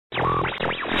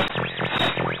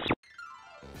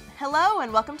Hello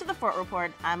and welcome to the Fort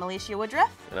Report. I'm Ehleshea Woodruff.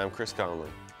 And I'm Chris Conley.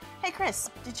 Hey Chris,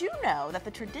 did you know that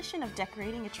the tradition of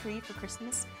decorating a tree for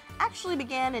Christmas actually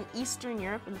began in Eastern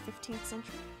Europe in the 15th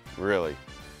century? Really?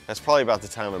 That's probably about the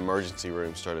time emergency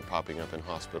rooms started popping up in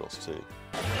hospitals too.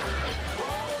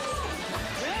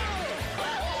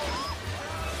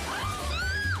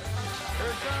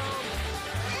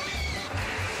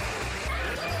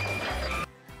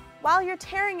 While you're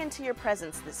tearing into your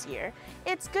presents this year,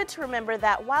 it's good to remember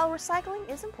that while recycling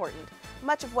is important,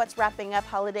 much of what's wrapping up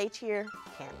holiday cheer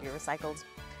can't be recycled.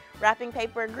 Wrapping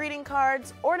paper, greeting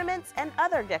cards, ornaments, and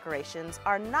other decorations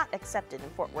are not accepted in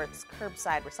Fort Worth's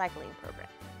curbside recycling program.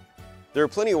 There are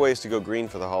plenty of ways to go green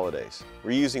for the holidays.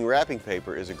 Reusing wrapping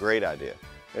paper is a great idea.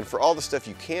 And for all the stuff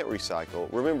you can't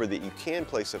recycle, remember that you can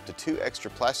place up to 2 extra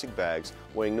plastic bags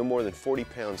weighing no more than 40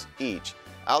 pounds each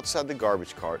outside the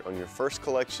garbage cart on your first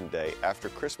collection day after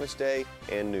Christmas Day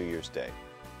and New Year's Day.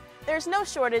 There's no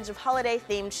shortage of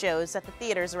holiday-themed shows at the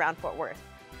theaters around Fort Worth.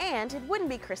 And it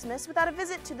wouldn't be Christmas without a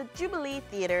visit to the Jubilee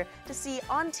Theater to see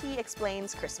Auntie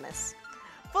Explains Christmas.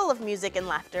 Full of music and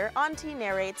laughter, Auntie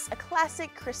narrates a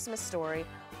classic Christmas story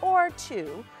or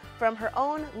two from her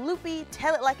own loopy,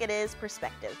 tell-it-like-it-is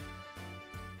perspective.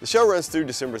 The show runs through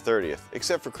December 30th,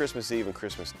 except for Christmas Eve and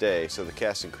Christmas Day, so the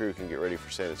cast and crew can get ready for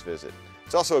Santa's visit.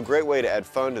 It's also a great way to add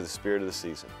fun to the spirit of the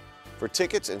season. For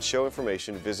tickets and show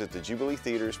information, visit the Jubilee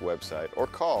Theater's website or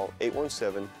call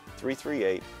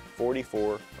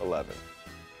 817-338-4411.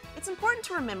 It's important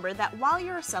to remember that while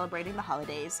you're celebrating the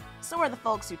holidays, so are the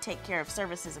folks who take care of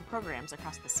services and programs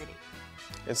across the city.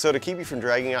 And so to keep you from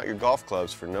dragging out your golf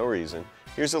clubs for no reason,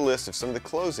 here's a list of some of the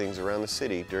closings around the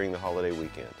city during the holiday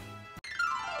weekend.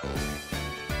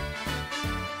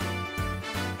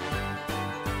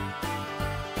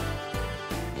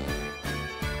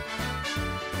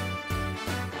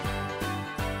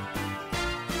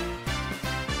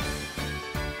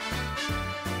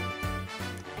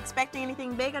 Expecting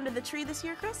anything big under the tree this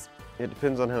year, Chris? It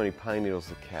depends on how many pine needles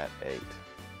the cat ate.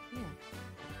 Yeah.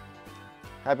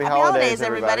 Happy holidays,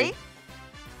 everybody!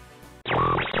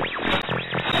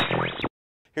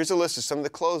 Here's a list of some of the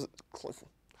closings.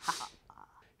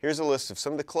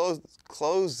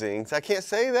 I can't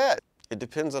say that. It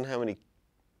depends on how many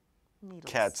Needles.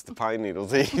 cats the pine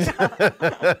needles eat.